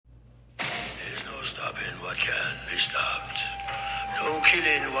stopping what can't be stopped. No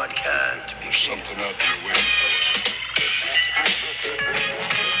killing what can't be killed. Something out there waiting for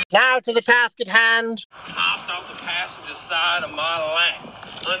us. Now to the task at hand. Hopped off the passenger side of my lap.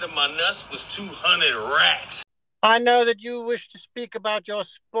 Under my nuts was 200 racks. I know that you wish to speak about your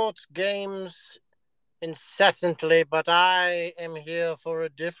sports games incessantly, but I am here for a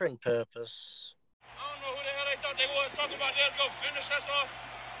different purpose. I don't know who the hell they thought they was talking about. They was going to finish us off.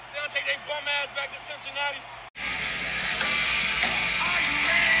 They'll take their bum ass back to Cincinnati.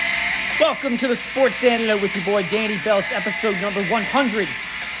 Welcome to the Sports Antidote with your boy Danny Beltz, episode number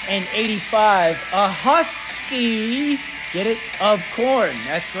 185. A Husky, get it, of Korn.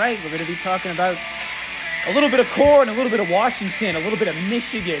 That's right, we're going to be talking about a little bit of Korn, a little bit of Washington, a little bit of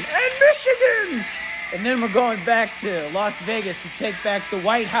Michigan. And then we're going back to Las Vegas to take back the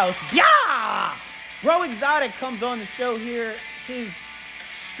White House. Yeah! Breaux Exotic comes on the show here. His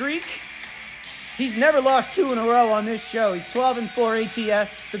streak, he's never lost 2 in a row on this show. He's 12-4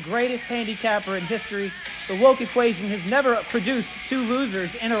 ATS, the greatest handicapper in history. The woke equation has never produced 2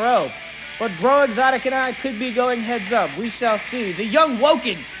 losers in a row. But Breaux Exotic and I could be going heads up. We shall see. The young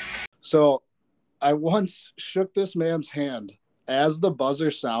Woken. So I once shook this man's hand as the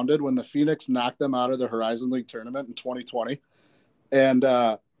buzzer sounded when the Phoenix knocked them out of the Horizon League tournament in 2020. And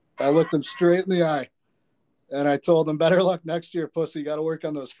I looked him straight in the eye. And I told him, better luck next year, pussy. You got to work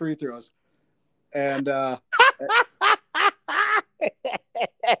on those free throws. And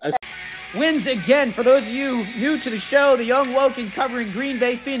wins again. For those of you new to the show, the young Woken covering Green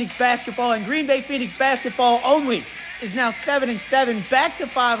Bay Phoenix basketball, and Green Bay Phoenix basketball only is now 7-7, back to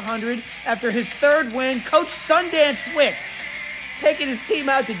 500 after his 3rd win. Coach Sundance Wicks taking his team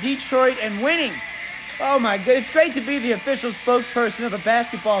out to Detroit and winning. Oh my God, it's great to be the official spokesperson of a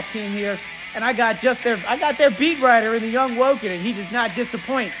basketball team here. And I got their beat writer in the young Woken, and he does not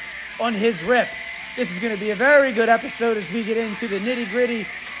disappoint on his rip. This is going to be a very good episode as we get into the nitty-gritty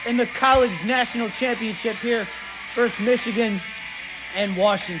in the college national championship here versus Michigan and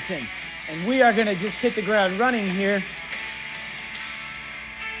Washington. And we are going to just hit the ground running here.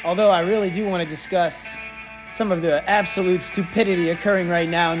 Although I really do want to discuss some of the absolute stupidity occurring right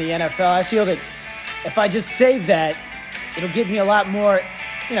now in the NFL. I feel that if I just save that, it'll give me a lot more,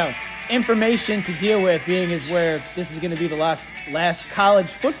 information to deal with, being as where this is going to be the last college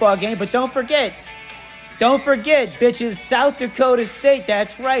football game. But don't forget, bitches, South Dakota State.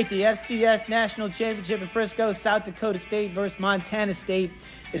 That's right, the FCS National Championship in Frisco. South Dakota State versus Montana State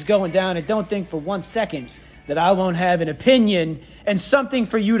is going down. And don't think for one second that I won't have an opinion and something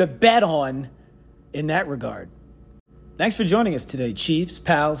for you to bet on in that regard. Thanks for joining us today, Chiefs,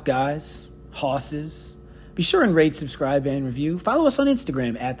 pals, guys, hosses. Be sure and rate, subscribe, and review. Follow us on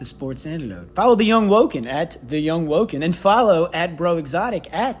Instagram at The Sports Antidote. Follow The Young Woken at The Young Woken. And follow at Breaux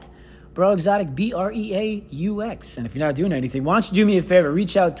Exotic at Breaux Exotic, BREAUX. And if you're not doing anything, why don't you do me a favor?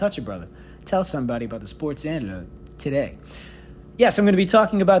 Reach out, touch a brother. Tell somebody about The Sports Antidote today. Yes, I'm going to be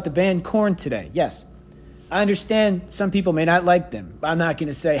talking about the band Korn today. Yes, I understand some people may not like them. I'm not going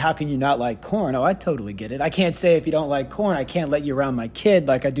to say, how can you not like Korn? Oh, I totally get it. I can't say if you don't like Korn, I can't let you around my kid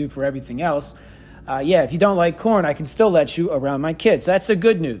like I do for everything else. If you don't like Korn, I can still let you around my kids. So that's the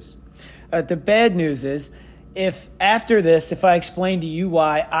good news. The bad news is, if after this, if I explain to you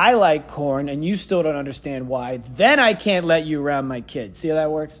why I like Korn and you still don't understand why, then I can't let you around my kids. See how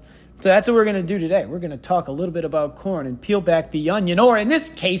that works? So that's what we're going to do today. We're going to talk a little bit about Korn and peel back the onion, or in this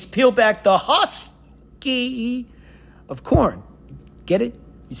case, peel back the Husky of Korn. Get it?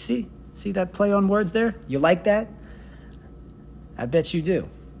 You see? See that play on words there? You like that? I bet you do.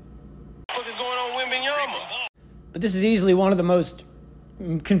 But this is easily one of the most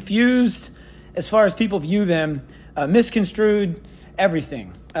confused, as far as people view them, misconstrued,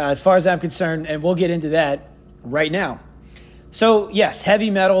 everything, as far as I'm concerned, and we'll get into that right now. So, yes, heavy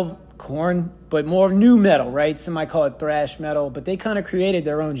metal, Korn, but more new metal, right? Some might call it thrash metal, but they kind of created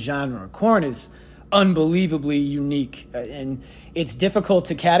their own genre. Korn is unbelievably unique, and it's difficult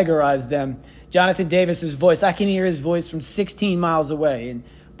to categorize them. Jonathan Davis's voice, I can hear his voice from 16 miles away, and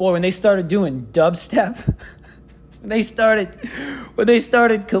boy, when they started doing dubstep... When they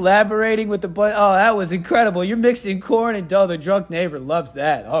started collaborating with the boy, oh, that was incredible. You're mixing Korn and the drunk neighbor loves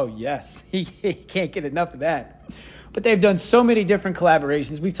that. Oh, yes. He can't get enough of that. But they've done so many different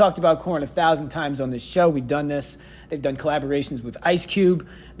collaborations. We've talked about Korn 1,000 times on this show. We've done this. They've done collaborations with Ice Cube.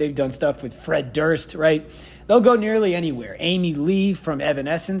 They've done stuff with Fred Durst, right? They'll go nearly anywhere. Amy Lee from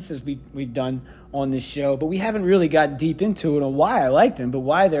Evanescence, as we've done on this show. But we haven't really got deep into it on why I like them, but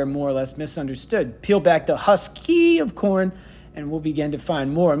why they're more or less misunderstood. Peel back the Husky of Korn, and we'll begin to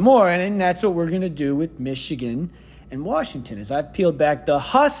find more and more. And that's what we're going to do with Michigan and Washington, as I've peeled back the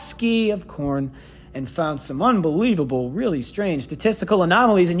Husky of Korn, and found some unbelievable, really strange statistical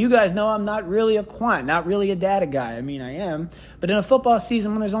anomalies. And you guys know I'm not really a quant, not really a data guy. I mean, I am. But in a football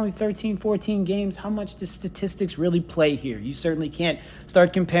season, when there's only 13, 14 games, how much does statistics really play here? You certainly can't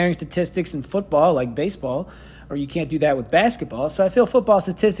start comparing statistics in football like baseball, or you can't do that with basketball. So I feel football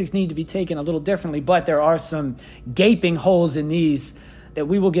statistics need to be taken a little differently, but there are some gaping holes in these that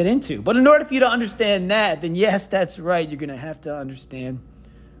we will get into. But in order for you to understand that, then yes, that's right, you're going to have to understand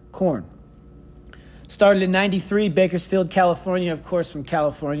Korn. Started in 93, Bakersfield, California, of course, from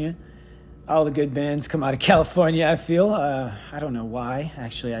California. All the good bands come out of California, I feel. I don't know why.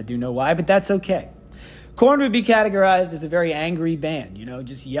 Actually, I do know why, but that's okay. Korn would be categorized as a very angry band,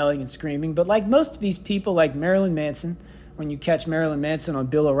 just yelling and screaming. But like most of these people, like Marilyn Manson, when you catch Marilyn Manson on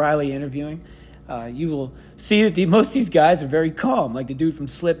Bill O'Reilly interviewing, you will see that most of these guys are very calm. Like the dude from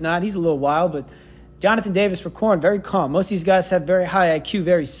Slipknot, he's a little wild, but Jonathan Davis for Korn, very calm. Most of these guys have very high IQ,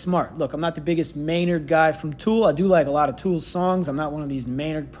 very smart. Look, I'm not the biggest Maynard guy from Tool. I do like a lot of Tool's songs. I'm not one of these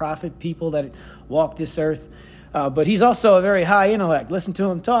Maynard prophet people that walk this earth. But he's also a very high intellect. Listen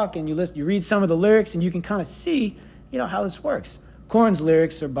to him talk, and you read some of the lyrics, and you can kind of see, how this works. Korn's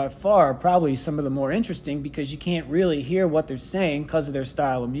lyrics are by far probably some of the more interesting because you can't really hear what they're saying because of their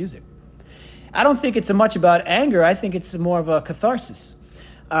style of music. I don't think it's so much about anger. I think it's more of a catharsis.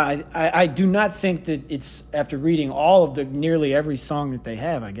 I do not think that it's after reading all of nearly every song that they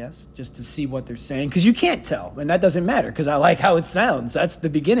have, I guess, just to see what they're saying, because you can't tell, and that doesn't matter, because I like how it sounds. That's the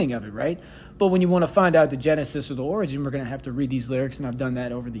beginning of it, right? But when you want to find out the genesis or the origin, we're going to have to read these lyrics, and I've done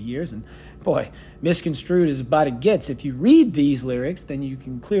that over the years, and boy, misconstrued is about it gets. If you read these lyrics, then you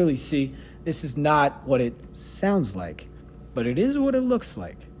can clearly see this is not what it sounds like, but it is what it looks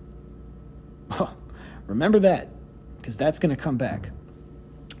like. Remember that, because that's going to come back.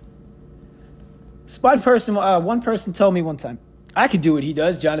 One person told me one time, I could do what he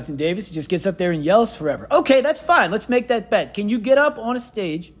does, Jonathan Davis. He just gets up there and yells forever. Okay, that's fine. Let's make that bet. Can you get up on a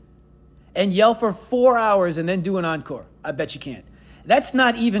stage and yell for 4 hours and then do an encore? I bet you can't. That's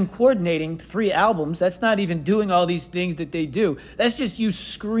not even coordinating 3 albums. That's not even doing all these things that they do. That's just you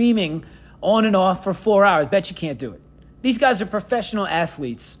screaming on and off for 4 hours. Bet you can't do it. These guys are professional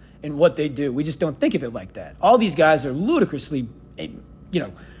athletes in what they do. We just don't think of it like that. All these guys are ludicrously,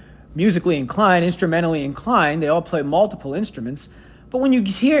 musically inclined, instrumentally inclined. They all play multiple instruments. But when you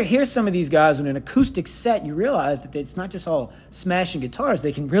hear some of these guys on an acoustic set, you realize that it's not just all smashing guitars.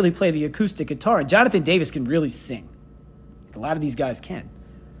 They can really play the acoustic guitar. And Jonathan Davis can really sing. A lot of these guys can.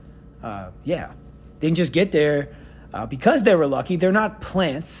 They can just get there because they were lucky. They're not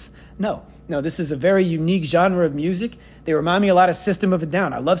plants. No, this is a very unique genre of music. They remind me a lot of System of a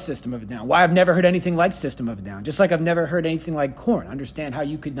Down. I love System of a Down. Why I've never heard anything like System of a Down. Just like I've never heard anything like Korn. Understand how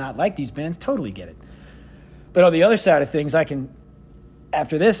you could not like these bands. Totally get it. But on the other side of things,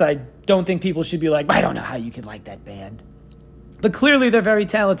 after this, I don't think people should be like, I don't know how you could like that band. But clearly they're very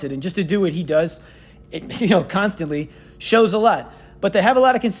talented. And just to do what he does, constantly shows a lot. But they have a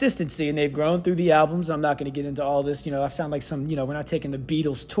lot of consistency, and they've grown through the albums. I'm not going to get into all this. I sound like we're not taking the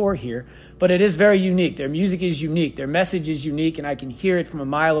Beatles tour here. But it is very unique. Their music is unique. Their message is unique, and I can hear it from a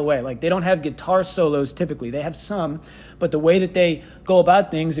mile away. Like, they don't have guitar solos typically. They have some, but the way that they go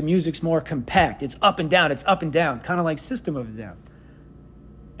about things, the music's more compact. It's up and down, kind of like System of a Down.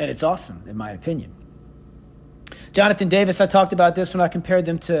 And it's awesome, in my opinion. Jonathan Davis, I talked about this when I compared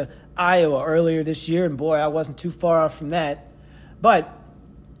them to Iowa earlier this year, and boy, I wasn't too far off from that. But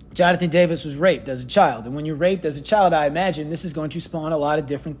Jonathan Davis was raped as a child. And when you're raped as a child, I imagine this is going to spawn a lot of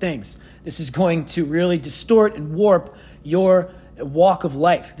different things. This is going to really distort and warp your walk of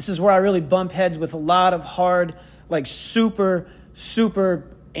life. This is where I really bump heads with a lot of hard, super,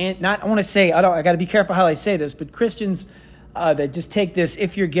 I got to be careful how I say this, but Christians that just take this,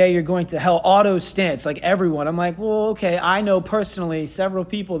 if you're gay, you're going to hell, auto stance, like everyone. I'm like, well, okay, I know personally several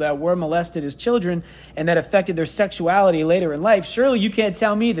people that were molested as children and that affected their sexuality later in life. Surely you can't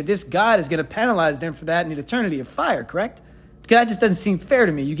tell me that this God is going to penalize them for that in an eternity of fire, correct? Because that just doesn't seem fair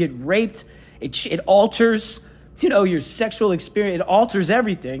to me. You get raped, it alters, your sexual experience, it alters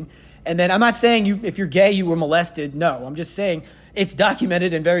everything. And then I'm not saying if you're gay, you were molested. No, I'm just saying it's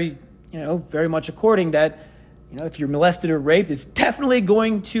documented and very, very much according that, if you're molested or raped, it's definitely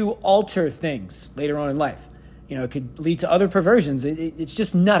going to alter things later on in life. It could lead to other perversions. It's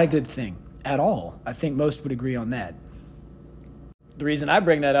just not a good thing at all. I think most would agree on that. The reason I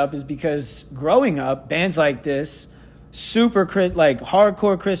bring that up is because growing up, bands like this,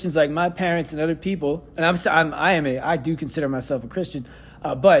 hardcore Christians like my parents and other people, and I do consider myself a Christian,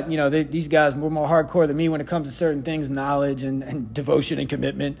 but these guys were more hardcore than me when it comes to certain things, knowledge and devotion and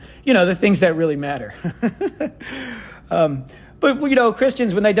commitment, the things that really matter. But, you know,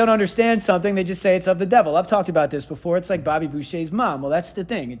 Christians, when they don't understand something, they just say it's of the devil. I've talked about this before. It's like Bobby Boucher's mom. Well, that's the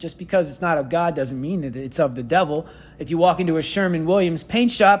thing. Just because it's not of God doesn't mean that it's of the devil. If you walk into a Sherman-Williams paint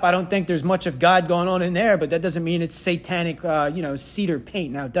shop, I don't think there's much of God going on in there, but that doesn't mean it's satanic, cedar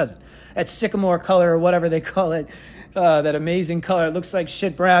paint. Now, it doesn't. That sycamore color or whatever they call it, that amazing color, it looks like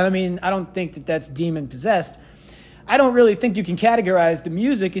shit brown. I mean, I don't think that that's demon-possessed. I don't really think you can categorize the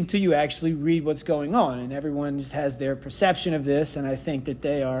music until you actually read what's going on, and everyone just has their perception of this, and I think that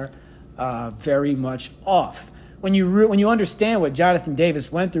they are very much off. When you understand what Jonathan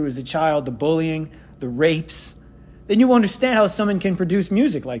Davis went through as a child, the bullying, the rapes, then you understand how someone can produce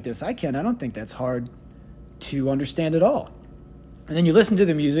music like this. I don't think that's hard to understand at all. And then you listen to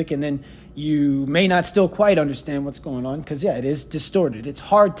the music, and then you may not still quite understand what's going on, because, yeah, it is distorted. It's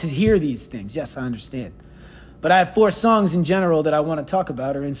hard to hear these things. Yes, I understand. But I have 4 songs in general that I want to talk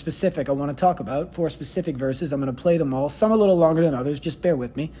about, or in specific I want to talk about, 4 specific verses. I'm going to play them all. Some a little longer than others. Just bear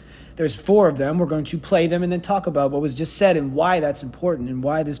with me. There's 4 of them. We're going to play them and then talk about what was just said and why that's important and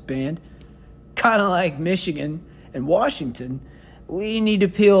why this band, kind of like Michigan and Washington, we need to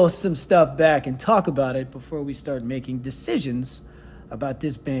peel some stuff back and talk about it before we start making decisions about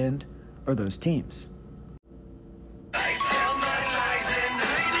this band or those teams.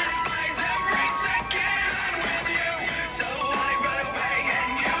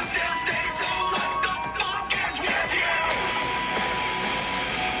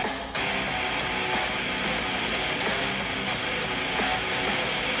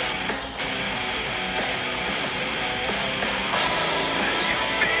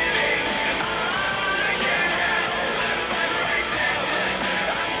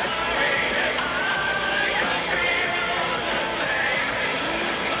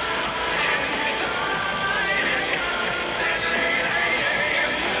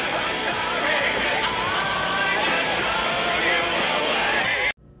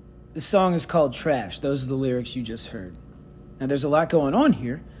 The song is called Trash. Those are the lyrics you just heard. Now, there's a lot going on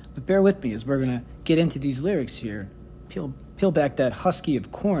here, but bear with me as we're going to get into these lyrics here. Peel back that husky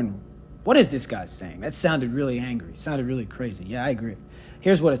of Korn. What is this guy saying? That sounded really angry. Sounded really crazy. Yeah, I agree.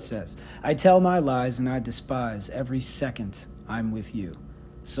 Here's what it says. I tell my lies and I despise every second I'm with you.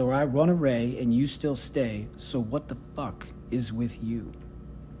 So I run away and you still stay. So what the fuck is with you?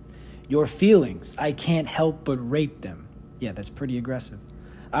 Your feelings, I can't help but rape them. Yeah, that's pretty aggressive.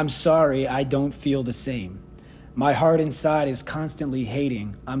 I'm sorry, I don't feel the same. My heart inside is constantly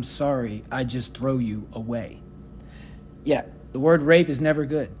hating. I'm sorry, I just throw you away. Yeah, the word rape is never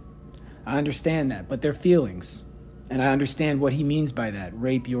good. I understand that, but they're feelings. And I understand what he means by that,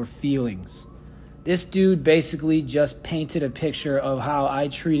 rape your feelings. This dude basically just painted a picture of how I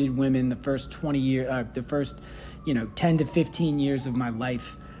treated women the first 10 to 15 years of my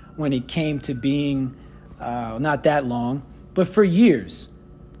life when it came to being, not that long, but for years.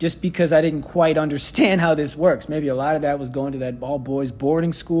 Just because I didn't quite understand how this works. Maybe a lot of that was going to that all-boys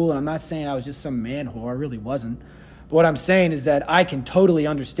boarding school, and I'm not saying I was just some man whore. I really wasn't. But what I'm saying is that I can totally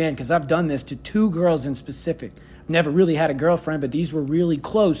understand, because I've done this to 2 girls in specific. Never really had a girlfriend, but these were really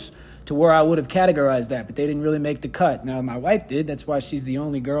close to where I would have categorized that, but they didn't really make the cut. Now, my wife did. That's why she's the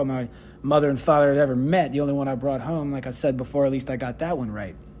only girl my mother and father had ever met, the only one I brought home. Like I said before, at least I got that one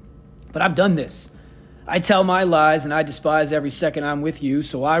right. But I've done this. I tell my lies and I despise every second I'm with you,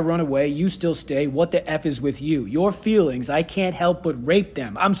 so I run away, you still stay. What the F is with you? Your feelings, I can't help but rape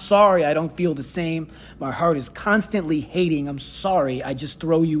them. I'm sorry, I don't feel the same. My heart is constantly hating. I'm sorry, I just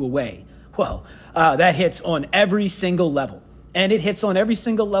throw you away. Well, that hits on every single level. And it hits on every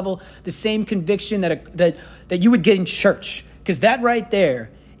single level the same conviction that you would get in church. Because that right there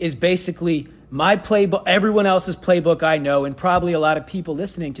is basically my playbook, everyone else's playbook I know, and probably a lot of people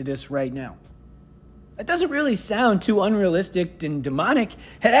listening to this right now. That doesn't really sound too unrealistic and demonic.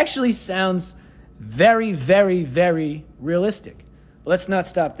 It actually sounds very, very, very realistic. But let's not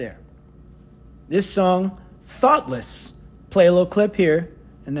stop there. This song, Thoughtless. Play a little clip here,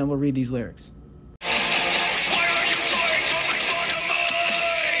 and then we'll read these lyrics.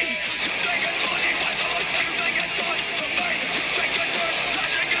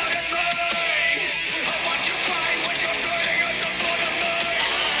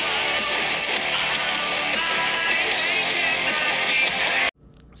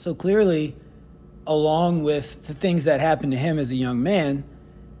 So clearly, along with the things that happened to him as a young man,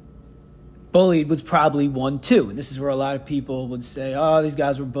 bullied was probably one too. And this is where a lot of people would say, oh, these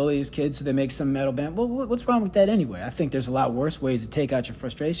guys were bullied as kids, so they make some metal band. Well, what's wrong with that anyway? I think there's a lot worse ways to take out your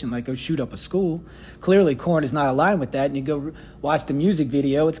frustration, like go shoot up a school. Clearly, Korn is not aligned with that. And you go watch the music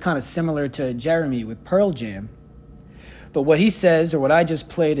video, it's kind of similar to Jeremy with Pearl Jam. But what he says, or what I just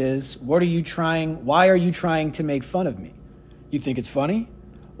played is, why are you trying to make fun of me? You think it's funny?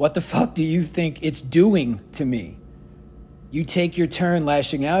 What the fuck do you think it's doing to me? You take your turn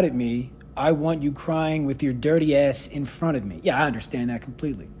lashing out at me. I want you crying with your dirty ass in front of me. Yeah, I understand that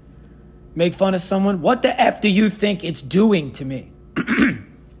completely. Make fun of someone? What the F do you think it's doing to me? Kind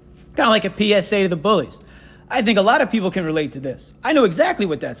of like a PSA to the bullies. I think a lot of people can relate to this. I know exactly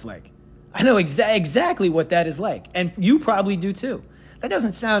what that's like. I know exactly what that is like. And you probably do too. That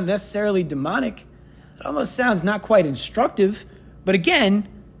doesn't sound necessarily demonic. It almost sounds not quite instructive. But again,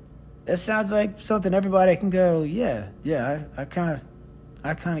 that sounds like something everybody can go, yeah, I kind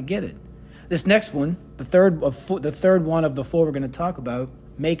of get it. This next one, the third one of the four we're going to talk about,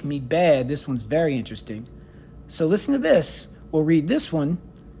 Make Me Bad. This one's very interesting. So listen to this. We'll read this one,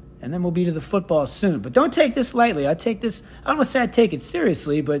 and then we'll be to the football soon. But don't take this lightly. I don't want to say I take it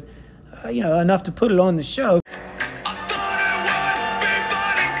seriously, but, enough to put it on the show.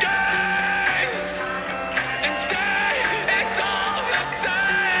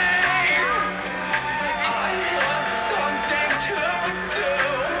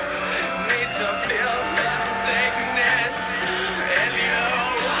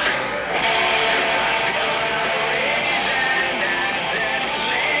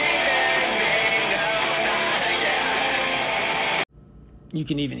 You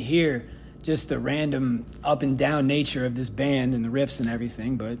can even hear just the random up and down nature of this band and the riffs and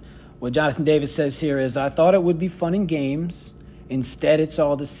everything. But what Jonathan Davis says here is, I thought it would be fun and games. Instead, it's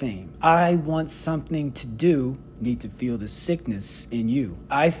all the same. I want something to do. Need to feel the sickness in you.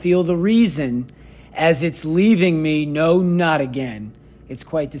 I feel the reason as it's leaving me. No, not again. It's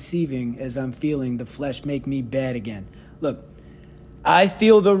quite deceiving as I'm feeling the flesh make me bad again. Look, I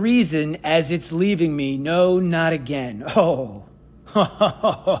feel the reason as it's leaving me. No, not again. Oh.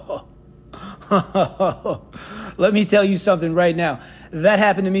 Let me tell you something right now. That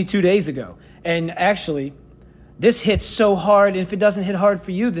happened to me 2 days ago. And actually, this hits so hard. And if it doesn't hit hard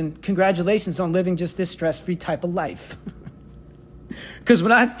for you, then congratulations on living just this stress-free type of life. Because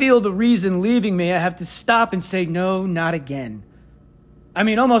when I feel the reason leaving me, I have to stop and say, no, not again. I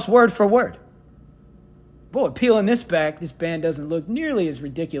mean, almost word for word. Boy, peeling this back, this band doesn't look nearly as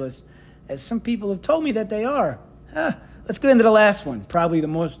ridiculous as some people have told me that they are. Let's go into the last one. Probably the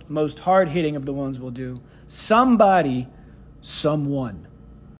most hard-hitting of the ones we'll do. Somebody, Someone.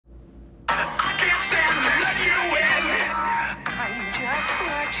 I can't stand to let you in. I'm just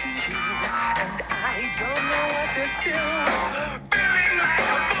watching you, and I don't know what to do. Feeling like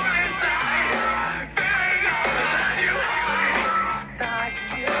a bull inside. Feeling all the lies you hide. Thought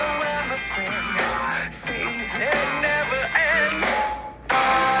you were my friend. Seems it never ends.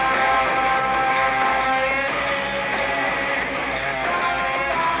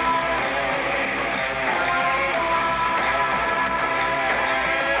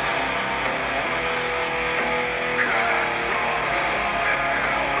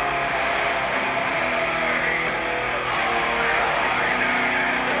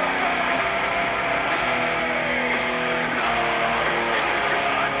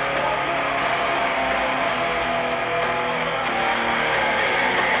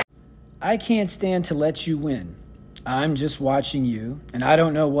 I can't stand to let you win. I'm just watching you, and I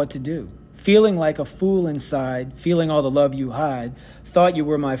don't know what to do. Feeling like a fool inside, feeling all the love you hide. Thought you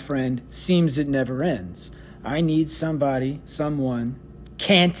were my friend, seems it never ends. I need somebody, someone.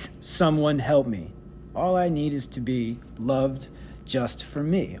 Can't someone help me? All I need is to be loved just for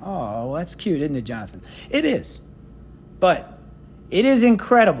me. Oh, well, that's cute, isn't it, Jonathan? It is. But it is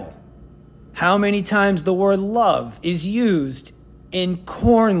incredible how many times the word love is used in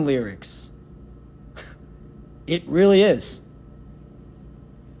Korn lyrics. It really is.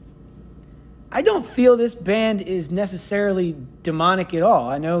 I don't feel this band is necessarily demonic at all.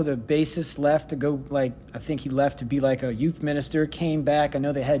 I know the bassist left to go, I think he left to be like a youth minister, came back. I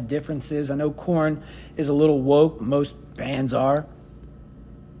know they had differences. I know Korn is a little woke. Most bands are.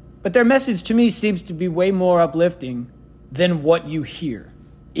 But their message to me seems to be way more uplifting than what you hear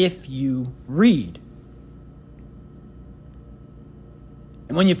if you read.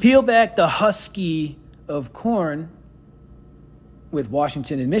 And when you peel back the husky of Korn with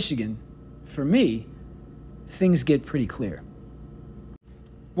Washington and Michigan, for me, things get pretty clear.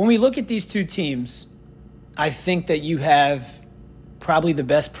 When we look at these two teams, I think that you have probably the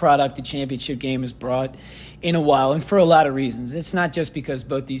best product the championship game has brought in a while, and for a lot of reasons. It's not just because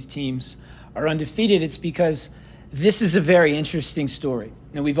both these teams are undefeated. It's because this is a very interesting story.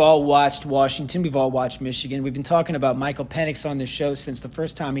 Now, we've all watched Washington. We've all watched Michigan. We've been talking about Michael Penix on this show since the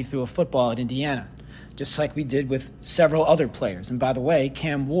first time he threw a football at Indiana, just like we did with several other players. And by the way,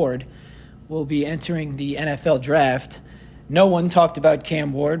 Cam Ward will be entering the NFL draft. No one talked about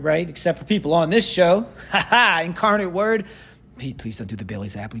Cam Ward, right, except for people on this show. Ha-ha, Incarnate Word. Please don't do the Bailey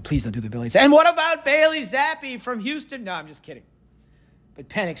Zappi. Please don't do the Bailey Zappi. And what about Bailey Zappi from Houston? No, I'm just kidding. But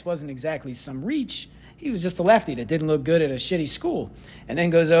Penix wasn't exactly some reach. He was just a lefty that didn't look good at a shitty school and then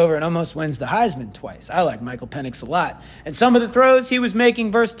goes over and almost wins the Heisman twice. I like Michael Penix a lot. And some of the throws he was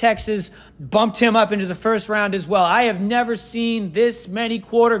making versus Texas bumped him up into the first round as well. I have never seen this many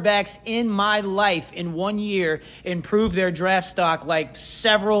quarterbacks in my life in 1 year improve their draft stock like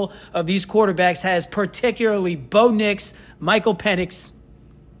several of these quarterbacks has, particularly Bo Nix, Michael Penix,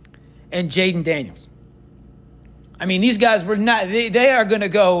 and Jaden Daniels. I mean, these guys were not, they are going to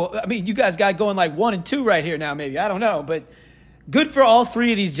go, I mean, you guys got going like 1 and 2 right here now, maybe. I don't know, but good for all three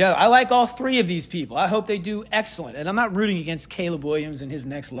of these gentlemen. I like all three of these people. I hope they do excellent. And I'm not rooting against Caleb Williams and his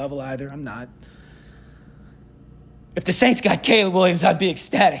next level either. I'm not. If the Saints got Caleb Williams, I'd be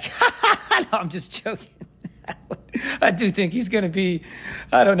ecstatic. No, I'm just joking. I do think he's going to be,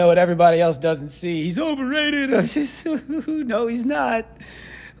 I don't know what everybody else doesn't see. He's overrated. I'm just, no, he's not.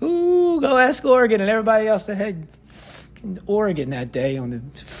 Ooh, go ask Oregon and everybody else that had in Oregon that day on the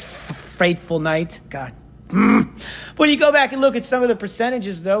fateful night. God. When you go back and look at some of the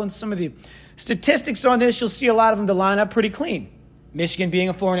percentages, though, and some of the statistics on this, you'll see a lot of them to line up pretty clean. Michigan being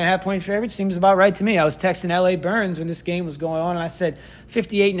a 4.5-point favorite seems about right to me. I was texting L.A. Burns when this game was going on, and I said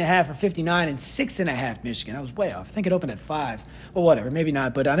 58.5 or 59 and 6.5 Michigan. I was way off. I think it opened at 5. Well, whatever, maybe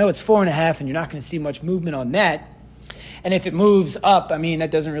not. But I know it's 4.5, and you're not going to see much movement on that. And if it moves up, I mean,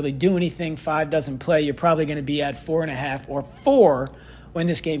 that doesn't really do anything. 5 doesn't play. You're probably going to be at 4.5 or 4 when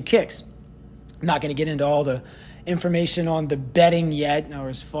this game kicks. I'm not going to get into all the information on the betting yet, or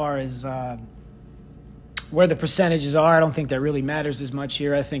as far as where the percentages are. I don't think that really matters as much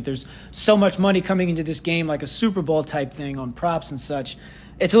here. I think there's so much money coming into this game, like a Super Bowl type thing on props and such.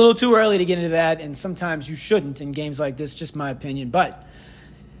 It's a little too early to get into that, and sometimes you shouldn't in games like this, just my opinion. But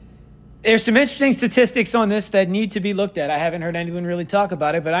there's some interesting statistics on this that need to be looked at. I haven't heard anyone really talk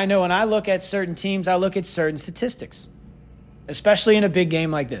about it, but I know when I look at certain teams, I look at certain statistics, especially in a big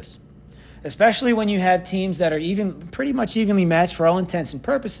game like this, especially when you have teams that are pretty much evenly matched for all intents and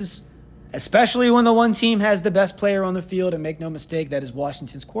purposes, especially when the one team has the best player on the field, and make no mistake, that is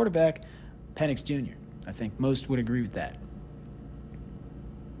Washington's quarterback, Penix Jr. I think most would agree with that.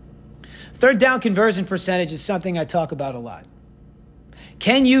 Third down conversion percentage is something I talk about a lot.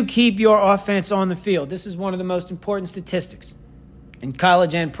 Can you keep your offense on the field? This is one of the most important statistics in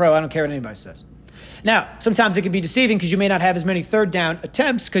college and pro. I don't care what anybody says. Now, sometimes it can be deceiving because you may not have as many third down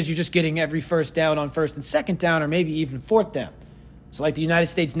attempts because you're just getting every first down on first and second down, or maybe even fourth down. It's like the United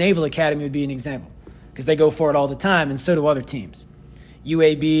States Naval Academy would be an example because they go for it all the time, and so do other teams,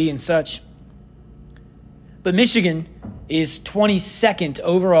 UAB and such. But Michigan is 22nd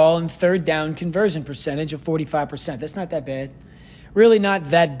overall in third down conversion percentage of 45%. That's not that bad. Really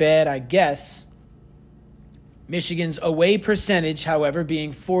not that bad, I guess. Michigan's away percentage, however,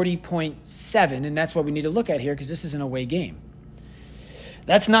 being 40.7, and that's what we need to look at here because this is an away game.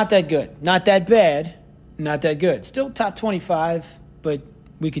 That's not that good. Not that bad. Not that good. Still top 25, but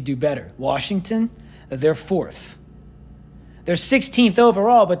we could do better. Washington, they're 4th. They're 16th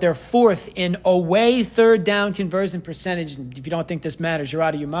overall, but they're 4th in away third down conversion percentage. And if you don't think this matters, you're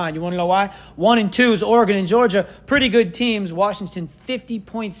out of your mind. You want to know why? 1 and 2 is Oregon and Georgia. Pretty good teams. Washington,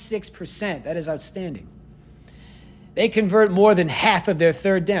 50.6%. That is outstanding. They convert more than half of their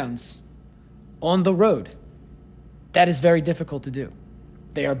third downs on the road. That is very difficult to do.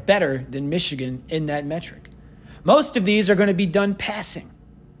 They are better than Michigan in that metric. Most of these are going to be done passing.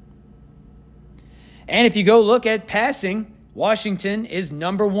 And if you go look at passing, Washington is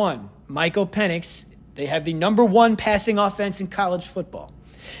number 1. Michael Penix, they have the number 1 passing offense in college football.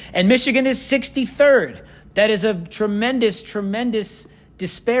 And Michigan is 63rd. That is a tremendous, tremendous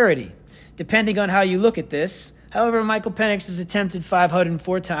disparity, depending on how you look at this. However, Michael Penix has attempted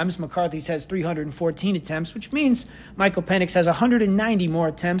 504 times. McCarthy's has 314 attempts, which means Michael Penix has 190 more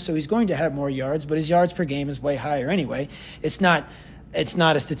attempts, so he's going to have more yards, but his yards per game is way higher anyway. It's not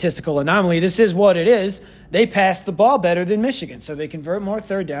a statistical anomaly. This is what it is. They pass the ball better than Michigan, so they convert more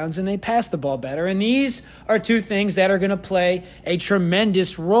third downs and they pass the ball better. And these are two things that are going to play a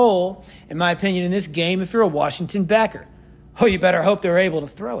tremendous role, in my opinion, in this game if you're a Washington backer. Oh, you better hope they're able to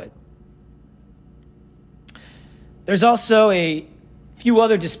throw it. There's also a few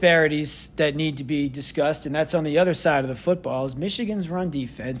other disparities that need to be discussed, and that's on the other side of the football. Is Michigan's run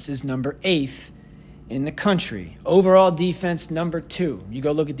defense is number 8th in the country. Overall defense, number 2. You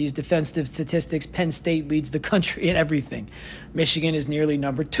go look at these defensive statistics, Penn State leads the country in everything. Michigan is nearly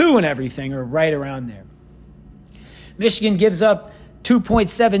number 2 in everything, or right around there. Michigan gives up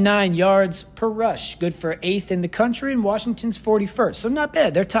 2.79 yards per rush. Good for 8th in the country, and Washington's 41st. So not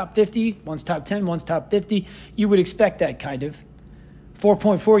bad. They're top 50. One's top 10, one's top 50. You would expect that kind of.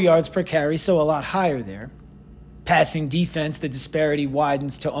 4.4 yards per carry, so a lot higher there. Passing defense, the disparity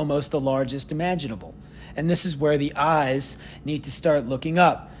widens to almost the largest imaginable. And this is where the eyes need to start looking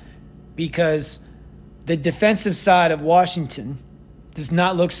up, because the defensive side of Washington does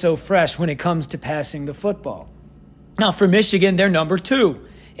not look so fresh when it comes to passing the football. Now, for Michigan, they're number 2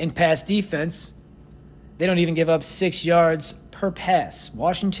 in pass defense. They don't even give up 6 yards per pass.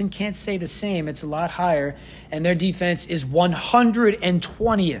 Washington can't say the same. It's a lot higher, and their defense is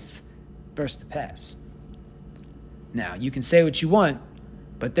 120th versus the pass. Now, you can say what you want,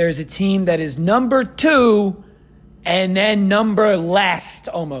 but there's a team that is number 2 and then number last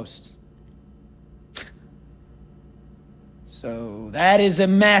almost. So that is a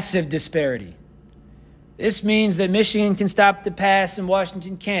massive disparity. This means that Michigan can stop the pass and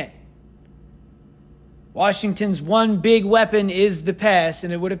Washington can't. Washington's one big weapon is the pass,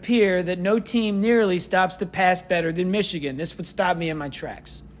 and it would appear that no team nearly stops the pass better than Michigan. This would stop me in my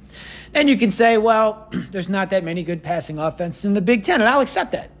tracks. Then you can say, well, there's not that many good passing offenses in the Big Ten, and I'll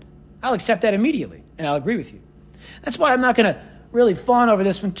accept that. I'll accept that immediately, and I'll agree with you. That's why I'm not going to really fawn over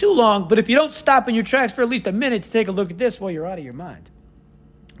this one too long, but if you don't stop in your tracks for at least a minute to take a look at this, well, you're out of your mind.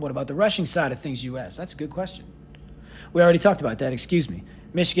 What about the rushing side of things, you asked? That's a good question. We already talked about that, excuse me.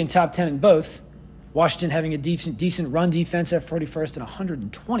 Michigan top 10 in both. Washington having a decent run defense at 41st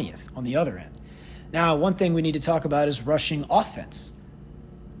and 120th on the other end. Now, one thing we need to talk about is rushing offense.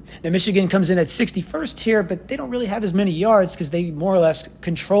 Now, Michigan comes in at 61st here, but they don't really have as many yards because they more or less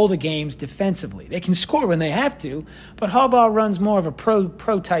control the games defensively. They can score when they have to, but Harbaugh runs more of a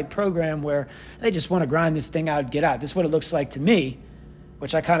pro-type program where they just want to grind this thing out and get out. This is what it looks like to me,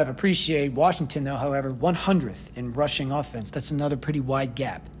 which I kind of appreciate. Washington, though, however, 100th in rushing offense. That's another pretty wide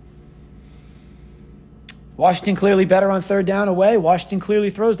gap. Washington clearly better on third down away. Washington clearly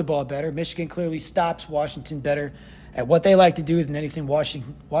throws the ball better. Michigan clearly stops Washington better at what they like to do than anything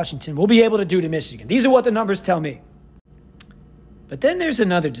Washington will be able to do to Michigan. These are what the numbers tell me. But then there's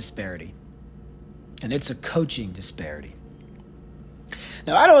another disparity, and it's a coaching disparity.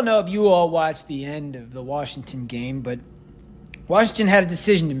 Now, I don't know if you all watched the end of the Washington game, but Washington had a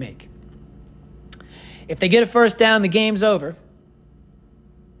decision to make. If they get a first down, the game's over.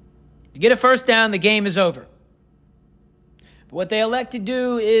 If you get a first down, the game is over. But what they elect to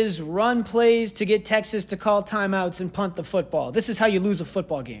do is run plays to get Texas to call timeouts and punt the football. This is how you lose a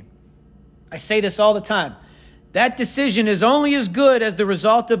football game. I say this all the time. That decision is only as good as the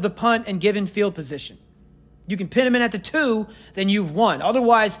result of the punt and given field position. You can pin them in at the 2, then you've won.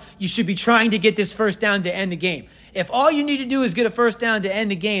 Otherwise, you should be trying to get this first down to end the game. If all you need to do is get a first down to end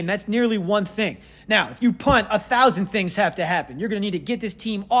the game, that's nearly one thing. Now, if you punt, 1,000 things have to happen. You're going to need to get this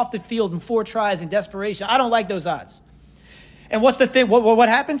team off the field in 4 tries in desperation. I don't like those odds. And what's the thing? What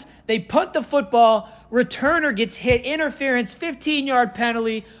happens? They punt the football, returner gets hit, interference, 15-yard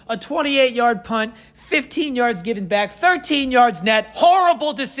penalty, a 28-yard punt, 15 yards given back, 13 yards net.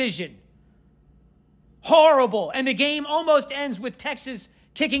 Horrible decision. Horrible. And the game almost ends with Texas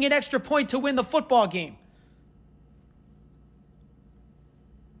kicking an extra point to win the football game.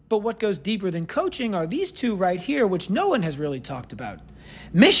 But what goes deeper than coaching are these two right here, which no one has really talked about.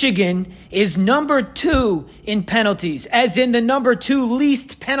 Michigan is number 2 in penalties, as in the number 2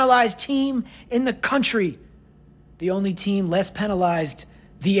 least penalized team in the country. The only team less penalized,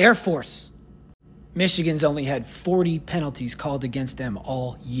 the Air Force. Michigan's only had 40 penalties called against them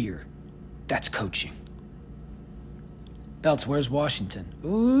all year. That's coaching. Beltz, where's Washington?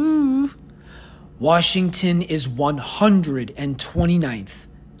 Ooh. Washington is 129th,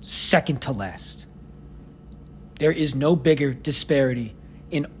 second to last. There is no bigger disparity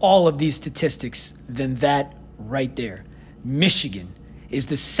in all of these statistics than that right there. Michigan is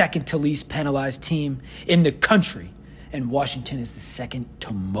the second to least penalized team in the country, and Washington is the second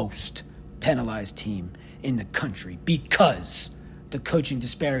to most penalized team in the country because the coaching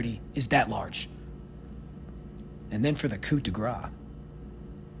disparity is that large. And then for the coup de grace,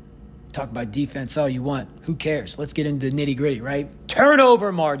 talk about defense all you want. Who cares? Let's get into the nitty-gritty, right?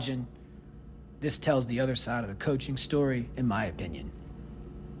 Turnover margin. This tells the other side of the coaching story, in my opinion.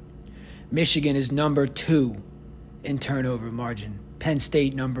 Michigan is number 2 in turnover margin. Penn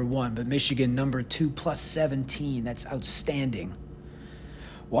State number 1, but Michigan number 2 plus 17. That's outstanding.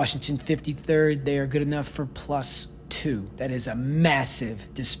 Washington 53rd. They are good enough for plus 2. That is a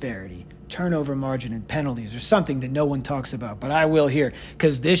massive disparity. Turnover margin and penalties are something that no one talks about, but I will here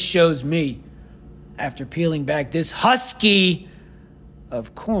because this shows me, after peeling back this husky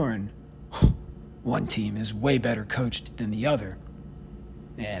of Korn, one team is way better coached than the other.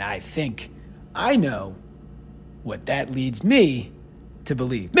 And I think I know what that leads me to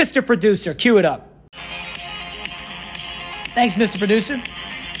believe. Mr. Producer, cue it up. Thanks, Mr. Producer.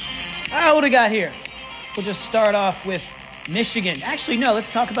 What do we got here? We'll just start off with Michigan. Actually, no, let's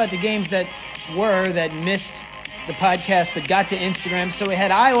talk about the games that missed the podcast but got to Instagram. So we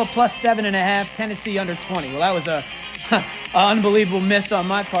had Iowa plus 7.5, Tennessee under 20. Well, that was a unbelievable miss on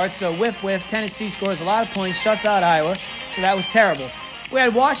my part. So whiff. Tennessee scores a lot of points, shuts out Iowa. So that was terrible. We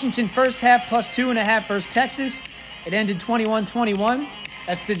had Washington first half plus 2.5 versus Texas. It ended 21-21.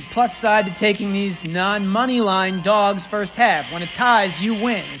 That's the plus side to taking these non-money line dogs first half. When it ties, you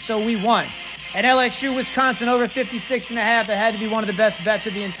win. And so we won. At LSU, Wisconsin over 56.5. That had to be one of the best bets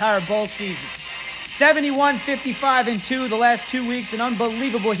of the entire bowl season. 71-55-2 the last 2 weeks. An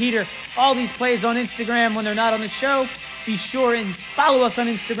unbelievable heater. All these plays on Instagram when they're not on the show. Be sure and follow us on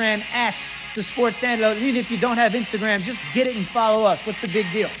Instagram at The Sports Antidote. And even if you don't have Instagram, just get it and follow us. What's the big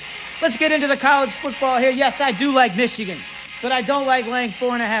deal? Let's get into the college football here. Yes, I do like Michigan, but I don't like laying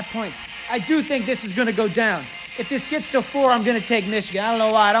 4.5 points. I do think this is going to go down. If this gets to 4, I'm going to take Michigan. I don't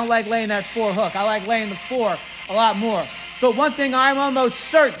know why. I don't like laying that 4 hook. I like laying the 4 a lot more. But one thing I'm almost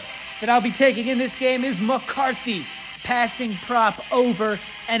certain that I'll be taking in this game is McCarthy. Passing prop over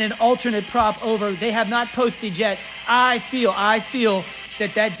and an alternate prop over. They have not posted yet. I feel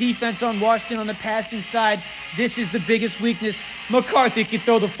that defense on Washington on the passing side, this is the biggest weakness. McCarthy can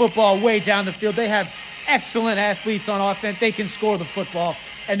throw the football way down the field. They have excellent athletes on offense. They can score the football,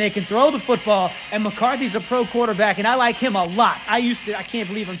 and they can throw the football. And McCarthy's a pro quarterback, and I like him a lot. I can't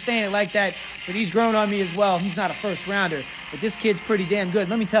believe I'm saying it like that, but he's grown on me as well. He's not a first rounder, but this kid's pretty damn good.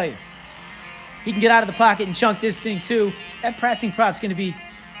 Let me tell you, he can get out of the pocket and chunk this thing too. That pressing prop's going to be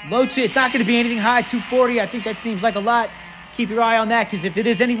low to, it's not going to be anything high, 240. I think that seems like a lot. Keep your eye on that, because if it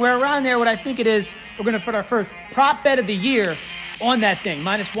is anywhere around there, what I think it is, we're going to put our first prop bet of the year on that thing.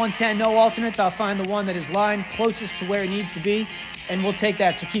 Minus 110, no alternates. I'll find the one that is lined closest to where it needs to be, and we'll take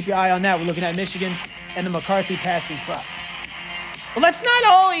that. So keep your eye on that. We're looking at Michigan and the McCarthy passing prop. But let's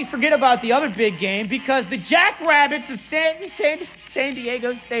not only forget about the other big game, because the Jackrabbits of San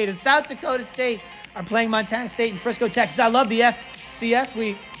Diego State, of South Dakota State, are playing Montana State in Frisco, Texas. I love the FCS.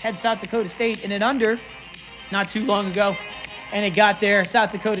 We had South Dakota State in an under not too long ago, and it got there.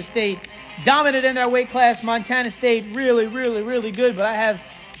 South Dakota State dominant in their weight class. Montana State really, really, really good, but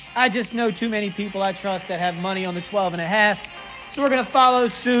I just know too many people I trust that have money on the 12.5. So we're going to follow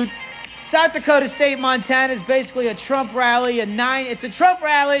suit. South Dakota State, Montana is basically a Trump rally. It's a Trump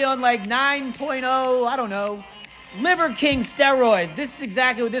rally on like 9.0, I don't know, Liver King steroids. This is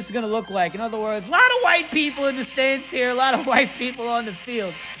exactly what this is going to look like. In other words, a lot of white people in the stands here, a lot of white people on the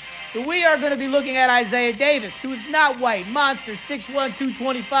field. So we are going to be looking at Isaiah Davis, who is not white. Monster, 6'1",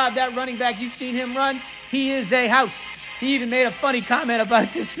 225. That running back, you've seen him run. He is a house. He even made a funny comment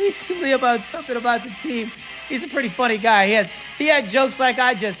about this recently, about something about the team. He's a pretty funny guy. He had jokes like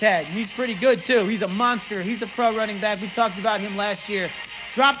I just had. He's pretty good, too. He's a monster. He's a pro running back. We talked about him last year.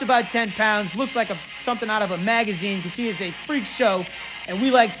 Dropped about 10 pounds. Looks like something out of a magazine, because he is a freak show. And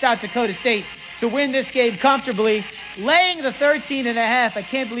we like South Dakota State to win this game comfortably. Laying the 13.5. I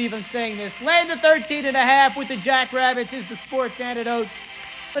can't believe I'm saying this. Laying the 13.5 with the Jackrabbits is the sports antidote.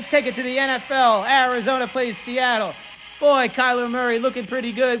 Let's take it to the NFL. Arizona plays Seattle. Boy, Kyler Murray looking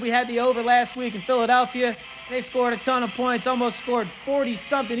pretty good. We had the over last week in Philadelphia. They scored a ton of points, almost scored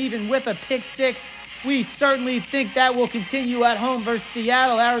 40-something, even with a pick six. We certainly think that will continue at home versus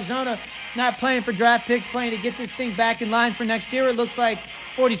Seattle. Arizona not playing for draft picks, playing to get this thing back in line for next year. It looks like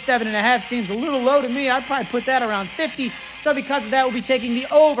 47.5 seems a little low to me. I'd probably put that around 50. So because of that, we'll be taking the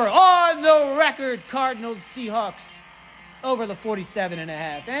over on the record. Cardinals, Seahawks, over the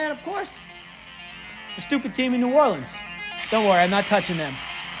 47.5. And, of course, the stupid team in New Orleans. Don't worry, I'm not touching them.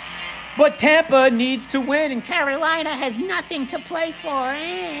 But Tampa needs to win, and Carolina has nothing to play for.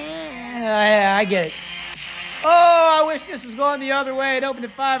 I get it. Oh, I wish this was going the other way. It opened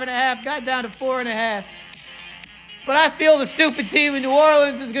at 5.5, got down to 4.5. But I feel the stupid team in New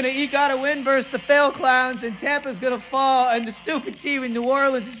Orleans is going to eke out a win versus the fail clowns, and Tampa's going to fall, and the stupid team in New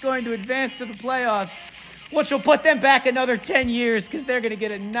Orleans is going to advance to the playoffs, which will put them back another 10 years because they're going to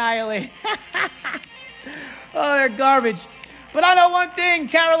get annihilated. Oh, they're garbage. But I know one thing,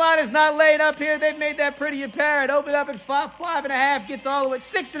 Carolina's not laying up here. They've made that pretty apparent. Open up at 5.5, gets all the way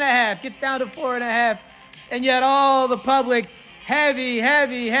 6.5, gets down to 4.5. And yet all the public heavy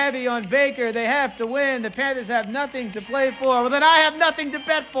on Baker. They have to win. The Panthers have nothing to play for. Well, then I have nothing to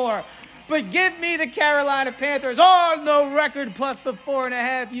bet for. But give me the Carolina Panthers on the record plus the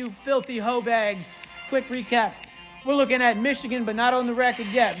 4.5, you filthy hoe bags. Quick recap. We're looking at Michigan, but not on the record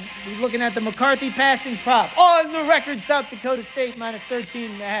yet. We're looking at the McCarthy passing prop. On the record, South Dakota State minus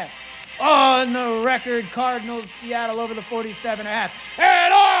 13.5. On the record, Cardinals, Seattle over the 47.5.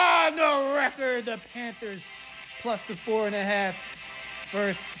 And on the record, the Panthers plus the 4.5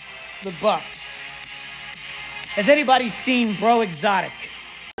 versus the Bucks. Has anybody seen Breaux Exotic?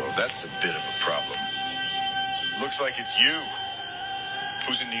 Well, that's a bit of a problem. Looks like it's you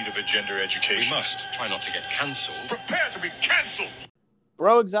who's in need of a gender education. We must try not to get cancelled. Prepare to be cancelled!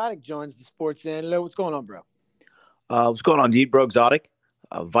 Breaux Exotic joins the Sports Antidote. What's going on, bro? What's going on, dude? Breaux Exotic,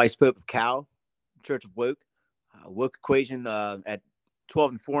 Vice Pope of Cal, Church of Woke, Woke Equation at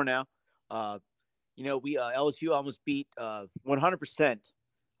 12-4 now. We LSU almost beat 100%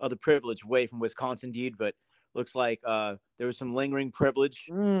 of the privilege away from Wisconsin, dude, but looks like there was some lingering privilege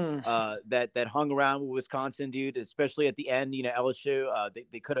that hung around with Wisconsin, dude, especially at the end. LSU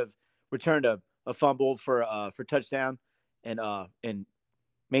they could have returned a fumble for touchdown and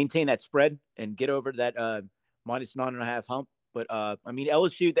maintain that spread and get over that minus 9.5 hump. But the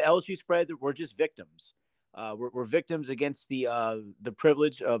LSU spread, we're just victims. We're victims against the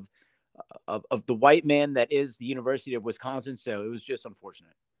privilege of the white man that is the University of Wisconsin. So it was just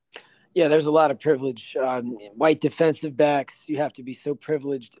unfortunate. Yeah, there's a lot of privilege. White defensive backs, you have to be so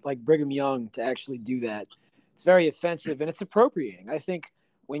privileged, like Brigham Young, to actually do that. It's very offensive, and it's appropriating. I think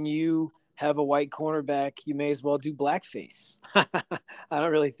when you have a white cornerback, you may as well do blackface. I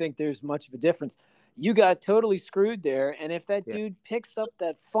don't really think there's much of a difference. You got totally screwed there, and if that dude picks up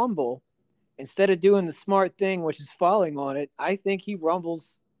that fumble, instead of doing the smart thing, which is falling on it, I think he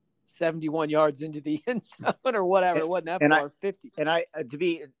rumbles 71 yards into the end zone or whatever. It wasn't that far, 50. And to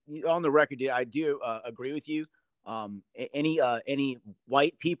be on the record, I do agree with you. Any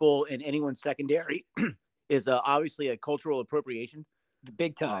white people in anyone's secondary is obviously a cultural appropriation.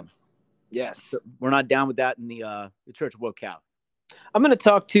 Big time. Yes. So we're not down with that in the Church of Woke Cal. I'm going to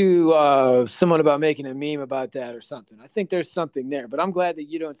talk to someone about making a meme about that or something. I think there's something there, but I'm glad that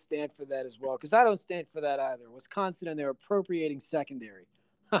you don't stand for that as well, because I don't stand for that either. Wisconsin and their appropriating secondary.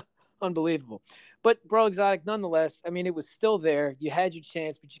 Unbelievable. But Breaux Exotic, nonetheless, it was still there. You had your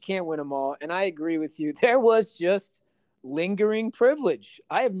chance, but you can't win them all. And I agree with you. There was just lingering privilege.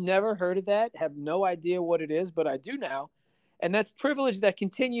 I have never heard of that, have no idea what it is, but I do now. And that's privilege that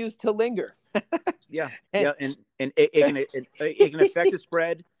continues to linger. And it can affect the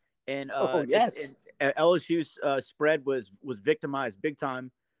spread. And yes. LSU's spread was victimized big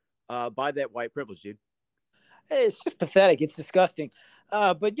time by that white privilege, dude. It's just pathetic. It's disgusting.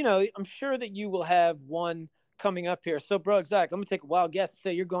 But, I'm sure that you will have one coming up here. So, Breaux Exotic, I'm going to take a wild guess and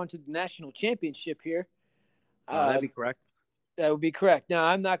say you're going to the national championship here. That'd be correct. That would be correct. Now,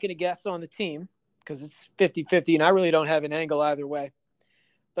 I'm not going to guess on the team because it's 50-50, and I really don't have an angle either way.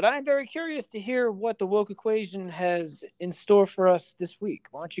 But I'm very curious to hear what the Woke Equation has in store for us this week.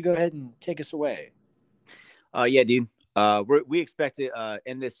 Why don't you go ahead and take us away? Yeah, dude. We expect to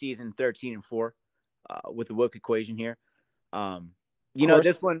end this season 13-4 with the Woke Equation here.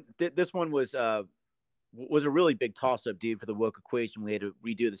 This one was a really big toss-up, dude, for the Woke Equation. We had to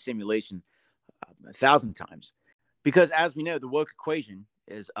redo the simulation 1,000 times because, as we know, the Woke Equation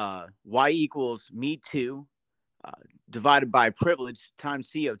is Y equals me too divided by privilege times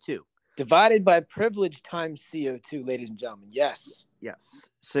CO2. Divided by privilege times CO2, ladies and gentlemen. Yes. Yes.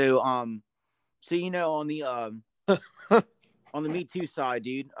 So on the on the Me Too side,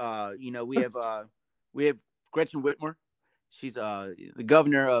 dude, we have Gretchen Whitmer. She's the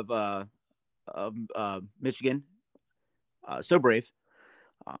governor of Michigan. So brave.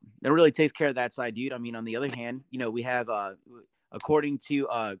 That really takes care of that side, dude. On the other hand, we have according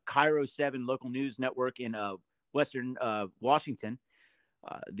to Cairo 7 local news network in Western Washington,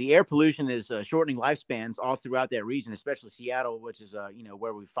 the air pollution is shortening lifespans all throughout that region, especially Seattle, which is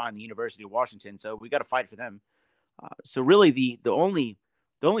where we find the University of Washington. So we got to fight for them. So really, the only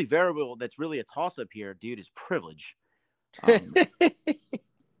variable that's really a toss up here, dude, is privilege.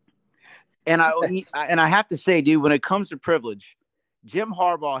 And I have to say, dude, when it comes to privilege, Jim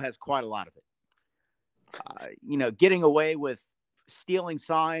Harbaugh has quite a lot of it. Getting away with stealing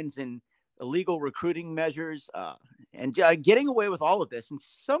signs and illegal recruiting measures, and getting away with all of this, and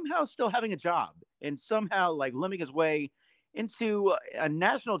somehow still having a job, and somehow limping his way into a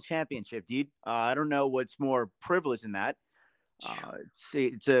national championship, dude. I don't know what's more privileged than that.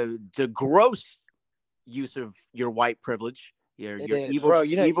 It's a gross use of your white privilege, your evil, bro,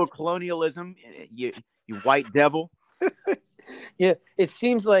 evil colonialism, you white devil. Yeah, it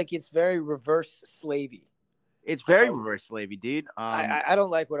seems like it's very reverse slavey. It's very reverse slavey, dude. I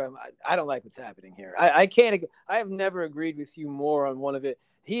don't like I don't like what's happening here. I can't. I have never agreed with you more on one of it.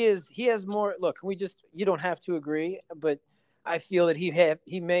 He has more. Look, you don't have to agree, but I feel that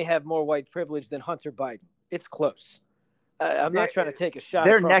he may have more white privilege than Hunter Biden. It's close. I'm not trying to take a shot.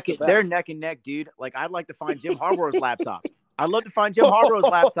 They're neck and neck, dude. I'd like to find Jim Harbaugh's laptop. I'd love to find Jim Harbaugh's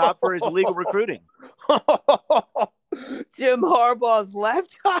laptop for his illegal recruiting. Jim Harbaugh's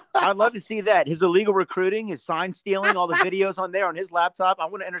laptop. I'd love to see that. His illegal recruiting, his sign stealing, all the videos on there on his laptop. I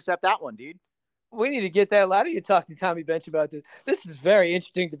want to intercept that one, dude. We need to get that. I need to talk to Tommy Bench about this. This is very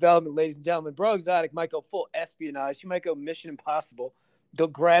interesting development, ladies and gentlemen. Breaux Exotic might go full espionage. She might go Mission Impossible. Go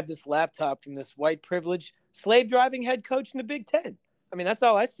grab this laptop from this white privileged slave driving head coach in the Big Ten. I mean, that's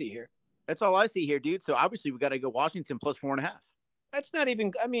all I see here. That's all I see here, dude. So obviously we got to go Washington plus 4.5. That's not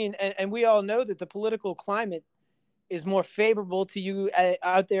even. I mean, and we all know that the political climate is more favorable to you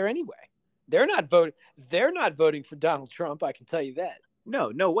out there anyway. They're not voting. They're not voting for Donald Trump. I can tell you that.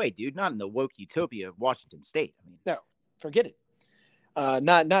 No way, dude. Not in the woke utopia of Washington State. I mean, no, forget it.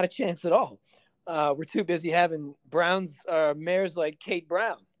 Not a chance at all. We're too busy having Browns mayors like Kate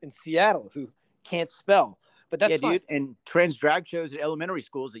Brown in Seattle who can't spell. But that's fine. Dude. And trans drag shows at elementary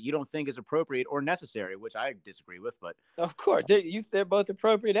schools that you don't think is appropriate or necessary, which I disagree with. But of course, they're both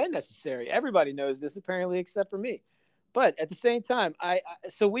appropriate and necessary. Everybody knows this, apparently, except for me. But at the same time,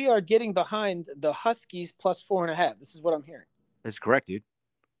 so we are getting behind the Huskies plus 4.5. This is what I'm hearing. That's correct, dude.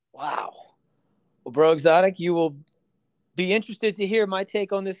 Wow. Well, Breaux Exotic, you will be interested to hear my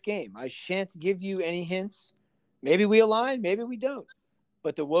take on this game. I shan't give you any hints. Maybe we align, maybe we don't.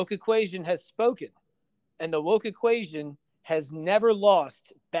 But the woke equation has spoken. And the woke equation has never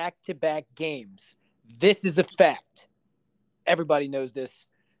lost back-to-back games. This is a fact. Everybody knows this.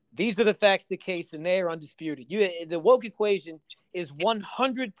 These are the facts of the case, and they are undisputed. The woke equation is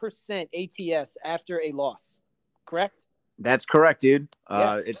 100% ATS after a loss. Correct? That's correct, dude.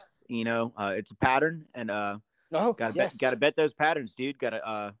 Yes. It's a pattern, and gotta bet those patterns, dude.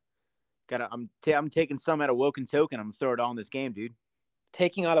 I'm taking some out of Woken Token. I'm gonna throw it all in this game, dude.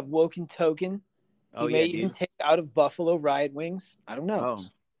 Taking out of Woken Token. He may even take out of Buffalo Riot Wings. I don't know. Oh.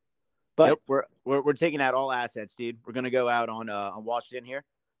 But yep, we're taking out all assets, dude. We're gonna go out on Washington here,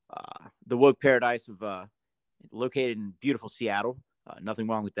 the woke paradise of located in beautiful Seattle. Nothing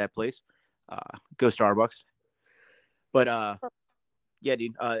wrong with that place. Go Starbucks. But yeah,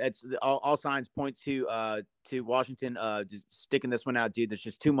 dude. It's all signs point to Washington. Just sticking this one out, dude. There's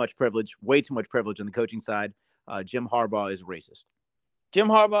just too much privilege, way too much privilege on the coaching side. Jim Harbaugh is racist. Jim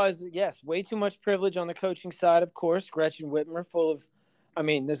Harbaugh is, yes, way too much privilege on the coaching side, of course. Gretchen Whitmer,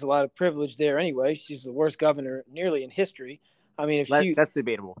 there's a lot of privilege there anyway. She's the worst governor nearly in history. I mean, that's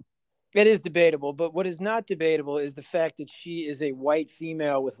debatable. It is debatable, but what is not debatable is the fact that she is a white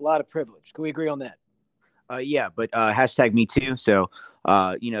female with a lot of privilege. Can we agree on that? Yeah, but hashtag me too. So,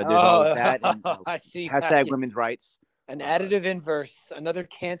 there's all of that. And, I see. Hashtag women's rights. An additive inverse, another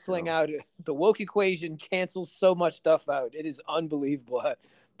canceling out. The woke equation cancels so much stuff out. It is unbelievable.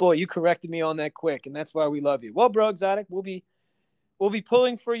 Boy, you corrected me on that quick, and that's why we love you. Well, Breaux Exotic, we'll be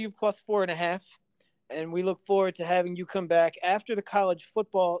pulling for you plus 4.5, and we look forward to having you come back after the college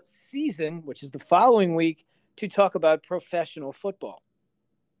football season, which is the following week, to talk about professional football.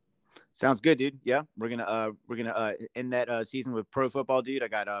 Sounds good, dude. Yeah, we're gonna end that season with pro football, dude. I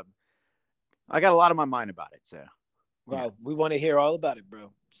got a lot on my mind about it. So, well, we want to hear all about it,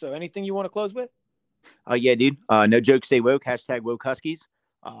 bro. So, anything you want to close with? Yeah, dude. No joke, stay woke. Hashtag woke Huskies.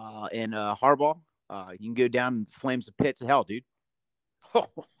 And Harbaugh, you can go down in the flames of pits of hell, dude.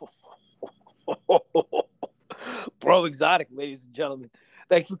 Breaux Exotic, ladies and gentlemen.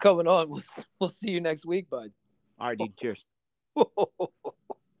 Thanks for coming on. We'll see you next week, bud. All right, dude. Cheers.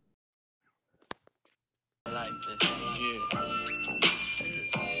 I like this.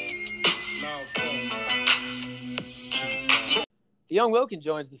 The Young Wilkin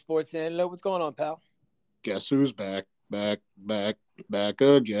joins the Sports Antidote. What's going on, pal? Guess who's back again.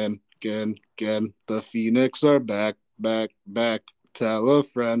 The Phoenix are back. Tell a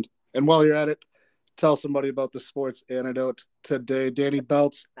friend. And while you're at it, tell somebody about the Sports Antidote today. Danny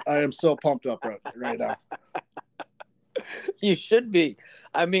Beltz, I am so pumped up right now. You should be.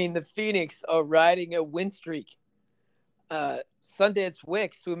 I mean, the Phoenix are riding a win streak. Sundance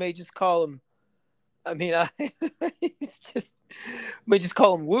Wicks, we may just call him. We just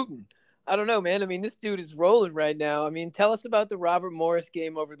call him Wooten. I don't know, man. I mean, this dude is rolling right now. I mean, tell us about the Robert Morris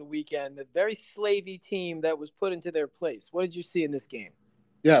game over the weekend, the very slavey team that was put into their place. What did you see in this game?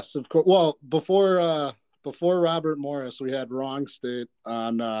 Yes, of course. Well, before Robert Morris, we had Wrong State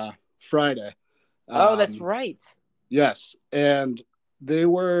on Friday. Oh, that's right. Yes, and they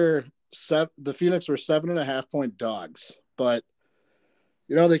were the Phoenix were 7.5-point dogs, but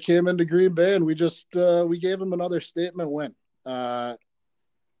they came into Green Bay and we gave them another statement win. The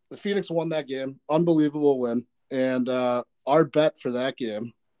Phoenix won that game, unbelievable win, and our bet for that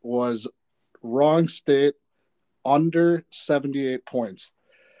game was Wrong State under 78 points,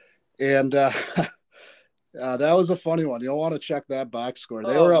 and That was a funny one. You'll want to check that box score.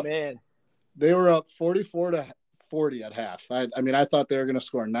 Man. They were up 44-40 at half. I mean, I thought they were going to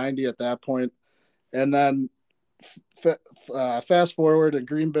score 90 at that point. And then fast forward, and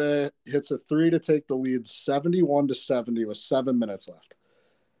Green Bay hits a 3 to take the lead 71-70 with 7 minutes left.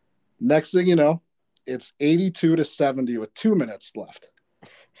 Next thing you know, it's 82-70 with 2 minutes left.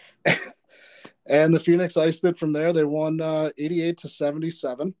 And the Phoenix iced it from there. They won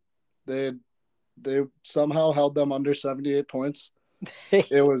 88-77. They somehow held them under 78 points.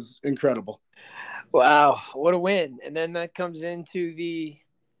 It was incredible. Wow, what a win. And then that comes into the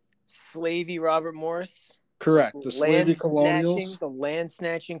Slavey Robert Morris. Correct. The Slavey Colonials. The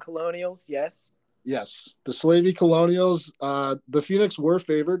land-snatching Colonials, yes. Yes. The Slavey Colonials, the Phoenix were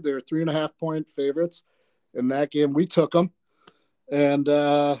favored. They were 3.5-point favorites in that game. We took them. And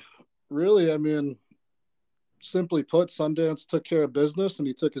really, I mean, simply put, Sundance took care of business and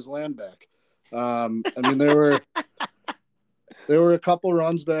he took his land back. I mean, there were a couple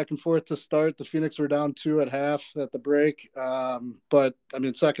runs back and forth to start. The Phoenix were down 2 at half at the break. But I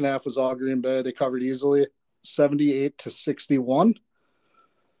mean, second half was all Green Bay. They covered easily, 78-61.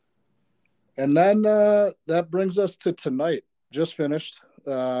 And then that brings us to tonight. Just finished.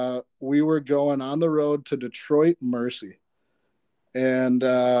 We were going on the road to Detroit Mercy. And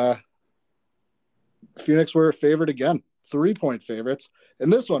Phoenix were favored again, 3-point favorites.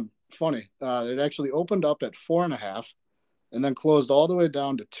 And this one, funny, it actually opened up at 4.5 and then closed all the way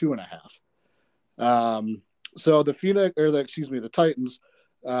down to 2.5. So the Titans,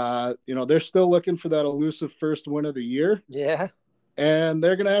 they're still looking for that elusive first win of the year. Yeah. And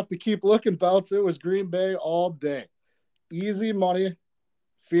they're going to have to keep looking, Beltz. It was Green Bay all day. Easy money.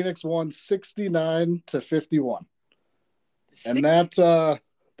 Phoenix won 69-51. And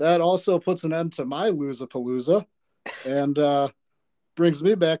that also puts an end to my Losapalooza and brings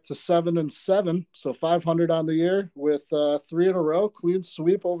me back to 7-7. So 500 on the year with 3 in a row, clean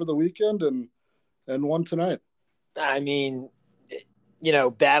sweep over the weekend and one tonight. I mean,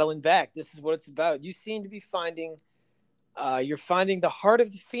 battling back. This is what it's about. You seem to be finding you're finding the heart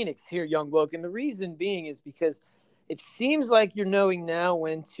of the Phoenix here, young Woke. And the reason being is because it seems like you're knowing now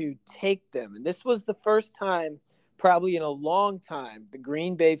when to take them. And this was the first time, probably in a long time, the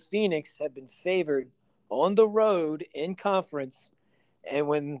Green Bay Phoenix have been favored on the road in conference. And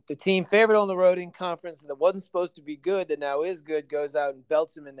when the team favored on the road in conference that wasn't supposed to be good, that now is good, goes out and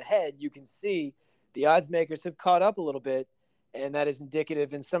belts him in the head, you can see the odds makers have caught up a little bit, and that is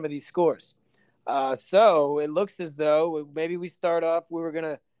indicative in some of these scores. So it looks as though maybe we start off, we were going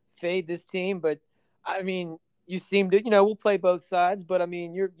to fade this team, but I mean, you seem to, we'll play both sides, but I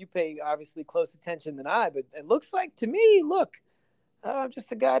mean, you pay obviously close attention than I, but it looks like to me, I'm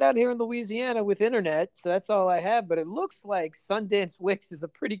just a guy down here in Louisiana with internet, so that's all I have, but it looks like Sundance Wicks is a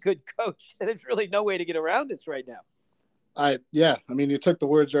pretty good coach, and there's really no way to get around this right now. I mean, you took the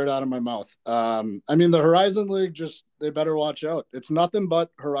words right out of my mouth. I mean, the Horizon League, they better watch out. It's nothing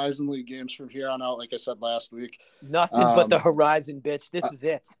but Horizon League games from here on out, like I said last week. Nothing but the Horizon, bitch. This is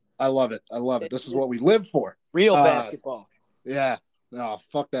it. I love it. This is what we live for. Real basketball. Yeah. No,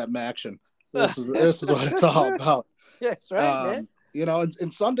 fuck that Maction. This is what it's all about. That's right, man. In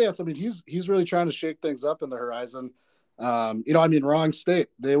Sundance, I mean, he's really trying to shake things up in the Horizon. Wrong state.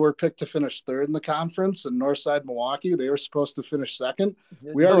 They were picked to finish third in the conference, and Northside Milwaukee, they were supposed to finish second.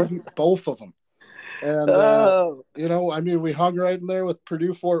 We already beat both of them. And, we hung right in there with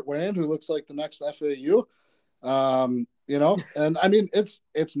Purdue Fort Wayne, who looks like the next FAU. And I mean, it's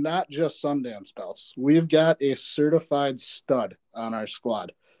not just Sundance Belts. We've got a certified stud on our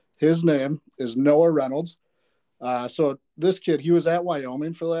squad. His name is Noah Reynolds. So this kid, he was at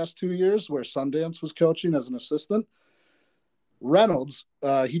Wyoming for the last 2 years where Sundance was coaching as an assistant. Reynolds,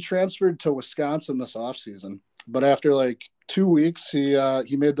 he transferred to Wisconsin this offseason, but after 2 weeks,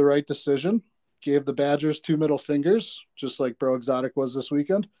 he made the right decision, gave the Badgers 2 middle fingers, just like Breaux Exotic was this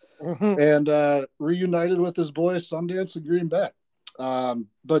weekend, and reunited with his boys Sundance and Green Bay.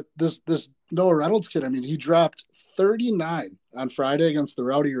 But this Noah Reynolds kid, I mean, he dropped 39 on Friday against the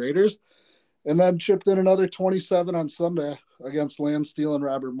Rowdy Raiders, and then chipped in another 27 on Sunday against Landsteele and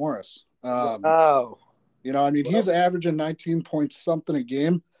Robert Morris. He's averaging 19 points something a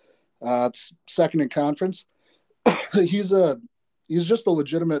game. It's second in conference. He's just a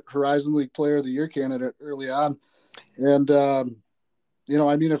legitimate Horizon League Player of the Year candidate early on. And,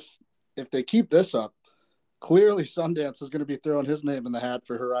 if they keep this up, clearly Sundance is going to be throwing his name in the hat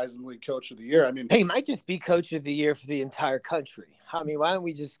for Horizon League Coach of the Year. I mean, he might just be Coach of the Year for the entire country. I mean, why don't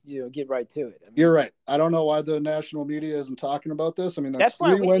we just get right to it? You're right. I don't know why the national media isn't talking about this. I mean, that's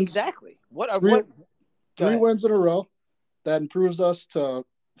 3 wins. Exactly. 3 wins in a row. That improves us to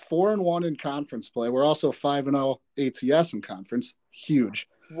 4-1 in conference play. We're also 5-0 ATS in conference. Huge.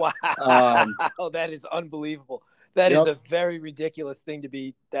 Wow. That is unbelievable. That is a very ridiculous thing to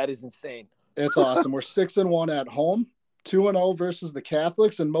be. That is insane. It's awesome. We're 6-1 at home, 2-0 versus the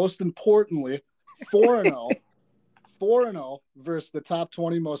Catholics, and most importantly, 4-0 versus the top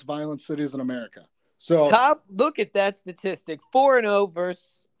 20 most violent cities in America. So look at that statistic. 4-0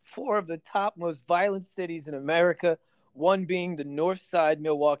 versus 4 of the top most violent cities in America, one being the North Side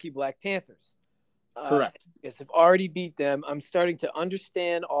Milwaukee Black Panthers. Correct. Yes, have already beat them. I'm starting to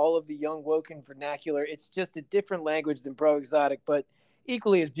understand all of the young Woken vernacular. It's just a different language than Breaux Exotic, but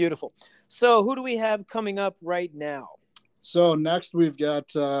equally as beautiful. So who do we have coming up right now? So next we've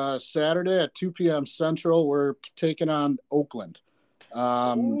got Saturday at 2 p.m. Central. We're taking on Oakland.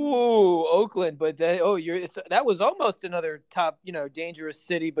 Oakland, but that was almost another top, dangerous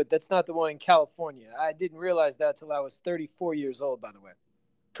city, but that's not the one in California. I didn't realize that till I was 34 years old, by the way.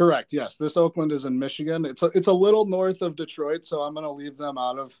 Correct. Yes, this Oakland is in Michigan. It's a little north of Detroit, so I'm going to leave them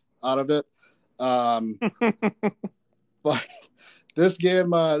out of it. But this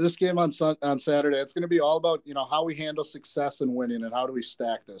game on Saturday, it's going to be all about how we handle success and winning, and how do we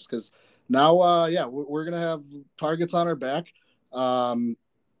stack this, because now we're going to have targets on our back. And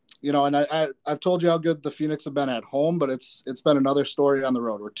I've told you how good the Phoenix have been at home, but it's been another story on the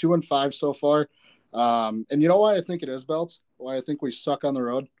road. We're 2-5 so far. And you know why I think it is, Beltz? Why I think we suck on the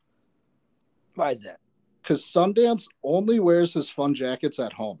road? Why is that? Because Sundance only wears his fun jackets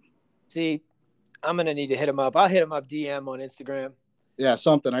at home. See, I'm going to need to hit him up. I'll hit him up DM on Instagram. Yeah,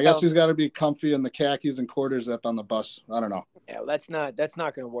 something. I guess he's got to be comfy in the khakis and quarter zip on the bus. I don't know. Yeah, well, that's not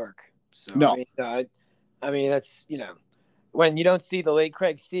going to work. So, no. I mean, that's, when you don't see the late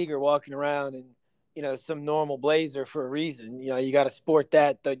Craig Seager walking around in, some normal blazer for a reason, you got to sport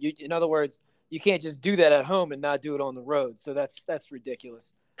that. In other words, you can't just do that at home and not do it on the road. So that's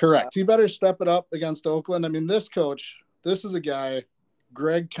ridiculous. Correct. He better step it up against Oakland. I mean, this is a guy,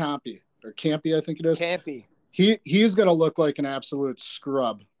 Greg Campy, I think it is. Campy. He's going to look like an absolute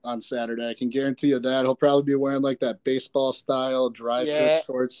scrub on Saturday. I can guarantee you that. He'll probably be wearing like that baseball style dry fit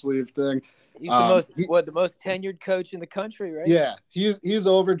short sleeve thing. He's the most tenured coach in the country, right? Yeah, he's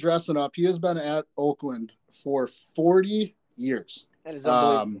over dressing up. He has been at Oakland for 40 years. That is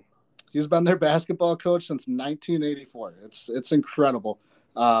unbelievable. He's been their basketball coach since 1984. It's incredible.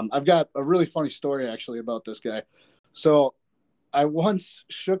 I've got a really funny story actually about this guy. So I once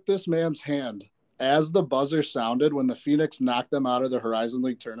shook this man's hand as the buzzer sounded when the Phoenix knocked them out of the Horizon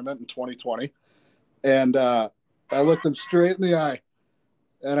League tournament in 2020. And I looked him straight in the eye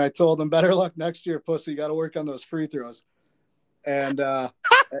and I told him, better luck next year, pussy. You got to work on those free throws. And I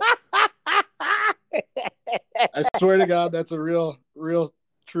swear to God, that's a real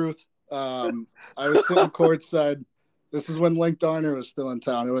truth. I was sitting courtside. This is when Link Darner was still in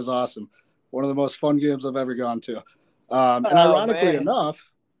town. It was awesome. One of the most fun games I've ever gone to. And ironically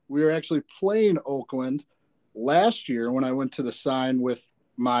enough, we were actually playing Oakland last year when I went to the sign with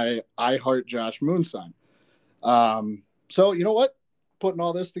my I Heart Josh Moon sign. So you know what? Putting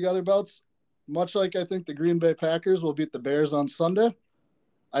all this together, Beltz, much like I think the Green Bay Packers will beat the Bears on Sunday,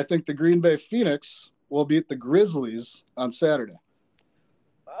 I think the Green Bay Phoenix will beat the Grizzlies on Saturday.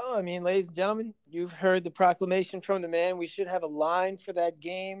 Well, I mean, ladies and gentlemen, you've heard the proclamation from the man. We should have a line for that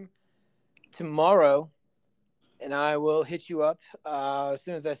game tomorrow, and I will hit you up as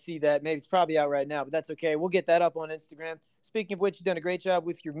soon as I see that. Maybe it's probably out right now, but that's okay. We'll get that up on Instagram. Speaking of which, you've done a great job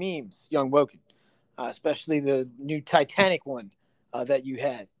with your memes, Young Woken, especially the new Titanic one that you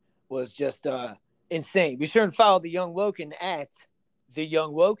had was just insane. Be sure and follow the Young Woken at the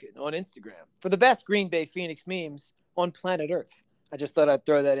Young Woken on Instagram for the best Green Bay Phoenix memes on planet Earth. I just thought I'd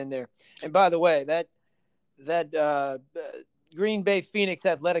throw that in there. And by the way, that Green Bay Phoenix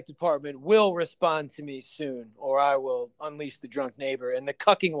athletic department will respond to me soon, or I will unleash the drunk neighbor, and the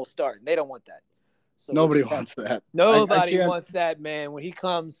cucking will start. And they don't want that. So nobody wants that. Nobody wants that, man. When he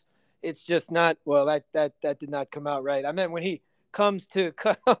comes, it's just not. Well, that did not come out right. I meant when he comes to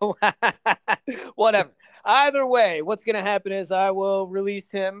whatever. Either way, what's going to happen is I will release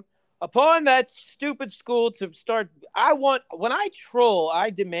him upon that stupid school to start. When I troll, I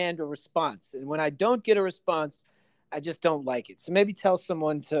demand a response. And when I don't get a response, I just don't like it. So maybe tell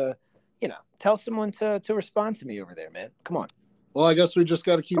someone to respond to me over there, man. Come on. Well, I guess we just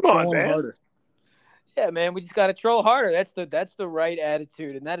got to keep trolling harder. Yeah, man, we just got to troll harder. That's the right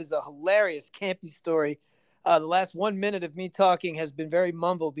attitude. And that is a hilarious, campy story. The last 1 minute of me talking has been very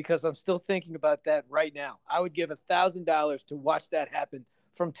mumbled because I'm still thinking about that right now. I would give $1,000 to watch that happen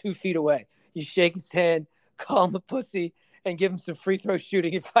from 2 feet away. You shake his hand, call him a pussy, and give him some free throw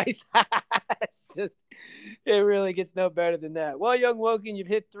shooting advice. It really gets no better than that. Well, young Woken, you've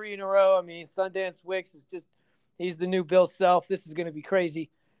hit 3 in a row. I mean, Sundance Wicks is he's the new Bill Self. This is going to be crazy.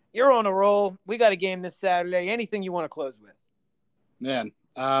 You're on a roll. We got a game this Saturday. Anything you want to close with? Man,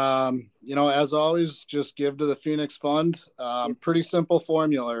 as always, just give to the Phoenix Fund. Pretty simple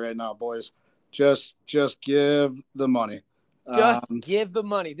formula right now, boys. Just give the money. Give the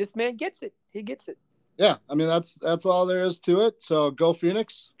money. This man gets it. He gets it. Yeah, I mean, that's all there is to it. So go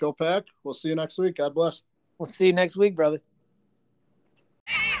Phoenix, go Pack. We'll see you next week. God bless. We'll see you next week, brother.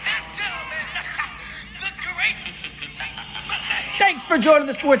 Thanks for joining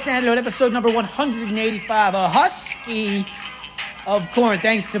the Sports Antidote, episode number 185. A Husky of Korn.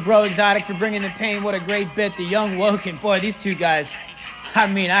 Thanks to Bro Exotic for bringing the pain. What a great bit. The young Woken. Boy, these two guys, I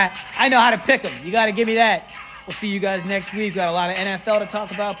mean, I know how to pick them. You got to give me that. We'll see you guys next week. Got a lot of NFL to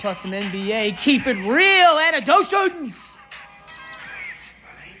talk about, plus some NBA. Keep it real, anecdotions.